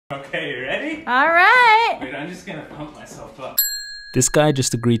Okay, you ready? All right. Wait, I'm just gonna pump myself up. This guy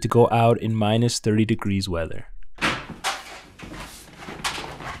just agreed to go out in minus 30 degrees weather.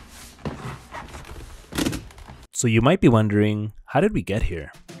 So you might be wondering, how did we get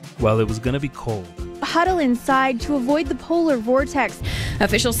here? Well, it was gonna be cold. Huddle inside to avoid the polar vortex.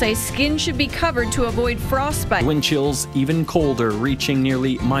 Officials say skin should be covered to avoid frostbite. Wind chills even colder, reaching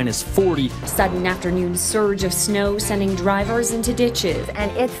nearly minus 40. Sudden afternoon surge of snow sending drivers into ditches. And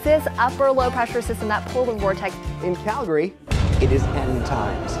it's this upper low pressure system, that polar vortex. In Calgary, it is end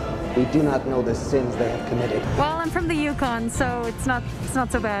times. We do not know the sins they have committed. Well, I'm from the Yukon, so it's not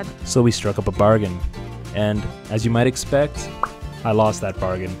so bad. So we struck up a bargain. And as you might expect, I lost that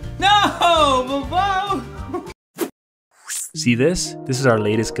bargain. No, Bobo! See this? This is our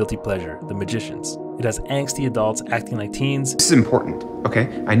latest guilty pleasure, The Magicians. It has angsty adults acting like teens. This is important,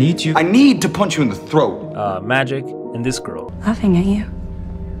 okay? I need to punch you in the throat. Magic, and this girl. Laughing at you.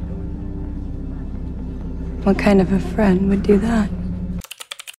 What kind of a friend would do that?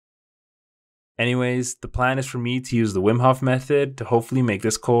 Anyways, the plan is for me to use the Wim Hof method to hopefully make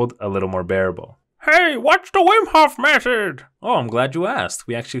this cold a little more bearable. Hey, what's the Wim Hof method? Oh, I'm glad you asked.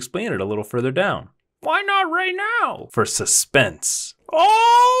 We actually explain it a little further down. Why not right now? For suspense.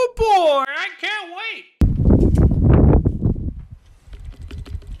 Oh boy, I can't wait.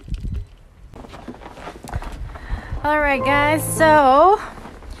 All right, guys. So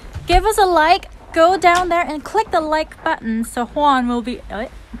give us a like. Go down there and click the like button so Juan will be...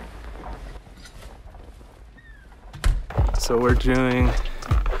 So we're doing,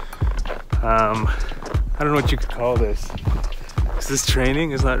 I don't know what you could call this. Is this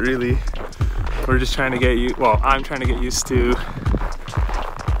training? It's not really. We're just trying to get you, well, I'm trying to get used to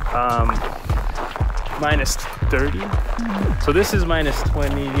minus 30. So this is minus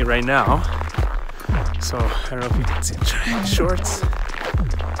 20 right now. So I don't know if you can see, I'm trying shorts.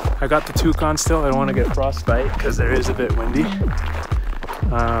 I got the toucan still. I don't want to get frostbite because there is a bit windy.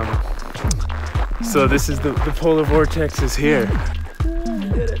 So this is the polar vortex is here.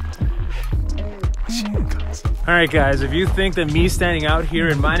 Alright guys, if you think that me standing out here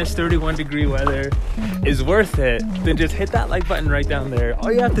in minus 31 degree weather is worth it, then just hit that like button right down there.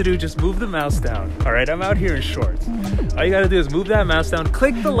 All you have to do is just move the mouse down. Alright, I'm out here in shorts. All you gotta do is move that mouse down,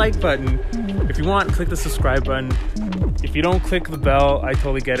 click the like button. If you want, click the subscribe button. If you don't click the bell, I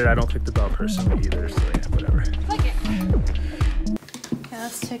totally get it. I don't click the bell personally either, so yeah, whatever. Click it. Okay,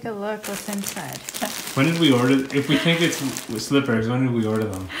 let's take a look what's inside. When did we order, if we think it's slippers, when did we order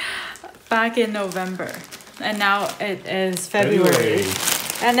them? Back in November. And now it is February.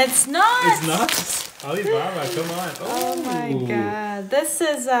 And it's not! It's not? Alibaba, come on. Oh my god. This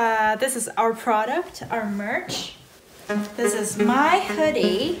is our product, our merch. This is my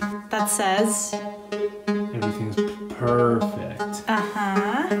hoodie that says everything's perfect.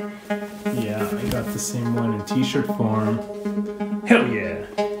 uh-huh. Yeah, I got the same one in t-shirt form. Hell yeah.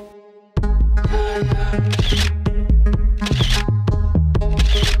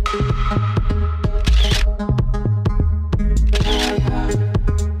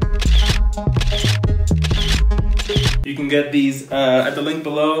 You can get these at the link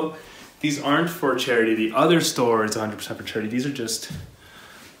below. These aren't for charity. The other store is 100% for charity. These are just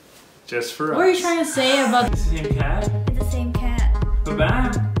for us. What are you trying to say about It's the same cat? It's the same cat. The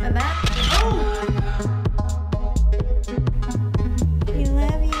bat? A bat? Oh! We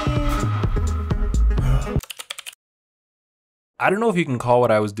love you. I don't know if you can call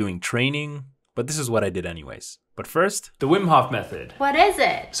what I was doing training, but this is what I did anyways. But first, the Wim Hof method. What is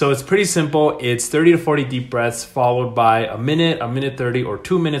it? So it's pretty simple. It's 30 to 40 deep breaths followed by a minute 30, or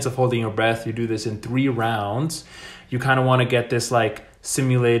 2 minutes of holding your breath. You do this in 3 rounds. You kind of want to get this like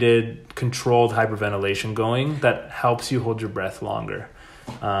simulated controlled hyperventilation going that helps you hold your breath longer.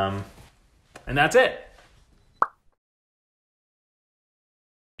 And that's it.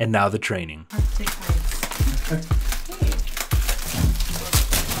 And now the training.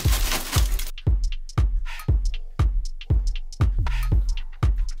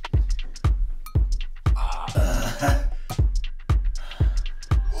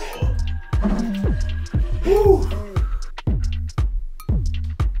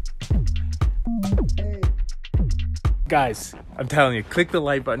 Guys, I'm telling you, click the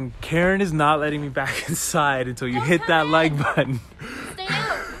like button. Karen is not letting me back inside until you hit that like button. Stay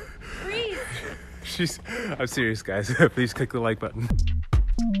out. Breathe. I'm serious, guys. Please click the like button.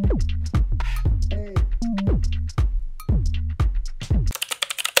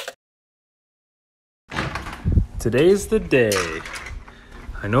 Today's the day.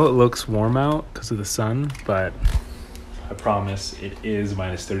 I know it looks warm out because of the sun, but I promise it is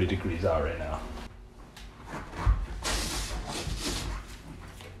minus 30 degrees out right now.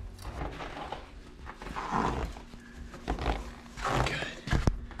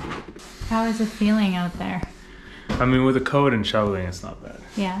 How is it feeling out there? I mean, with the coat and shoveling, it's not bad.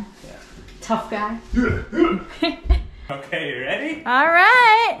 Yeah. Tough guy. Okay, you ready? All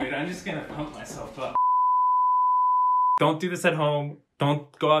right. Wait, I'm just gonna pump myself up. Don't do this at home.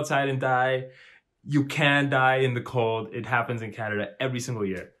 Don't go outside and die. You can die in the cold. It happens in Canada every single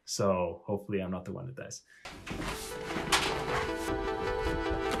year. So hopefully I'm not the one that dies.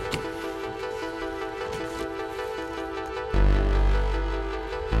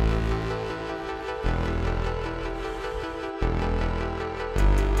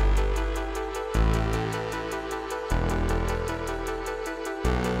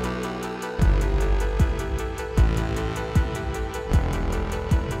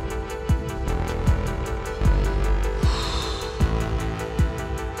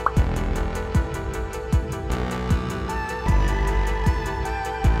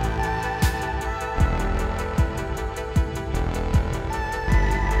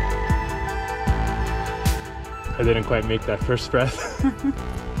 I didn't quite make that first breath. I know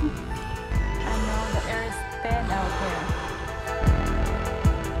the air is thin out here.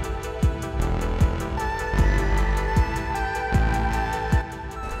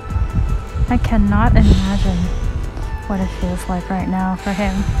 I cannot imagine what it feels like right now for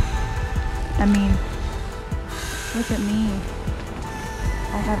him. I mean, look at me.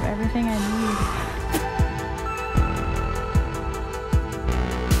 I have everything I need.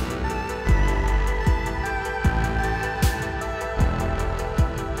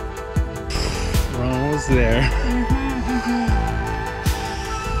 There.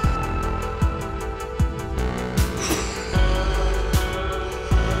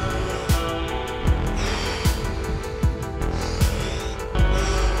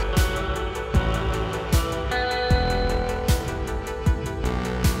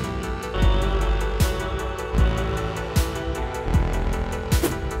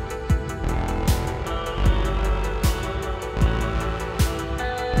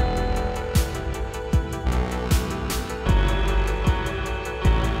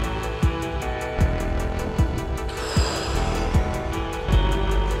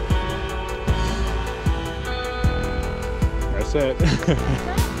 That's it.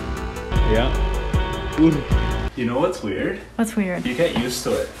 Yeah. Ooh. You know what's weird? What's weird? You get used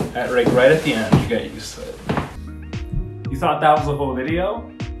to it. Right at the end, you get used to it. You thought that was the whole video?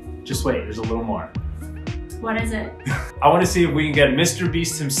 Just wait, there's a little more. What is it? I want to see if we can get Mr.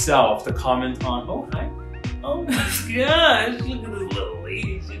 Beast himself to comment on. Oh, hi. Oh my gosh, look at this little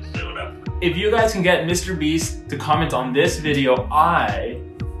lady. She showed up. If you guys can get Mr. Beast to comment on this video, I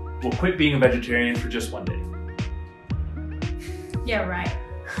will quit being a vegetarian for just one day. Yeah, right.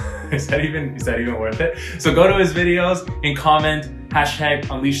 Is that even worth it? So go to his videos and comment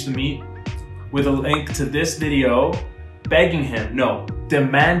 #UnleashTheMeat with a link to this video, begging him, no,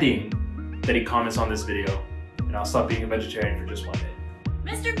 demanding that he comments on this video, and I'll stop being a vegetarian for just one day.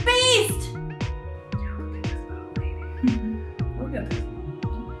 Mr. Beast!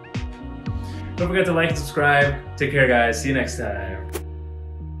 Don't forget to like and subscribe. Take care, guys. See you next time.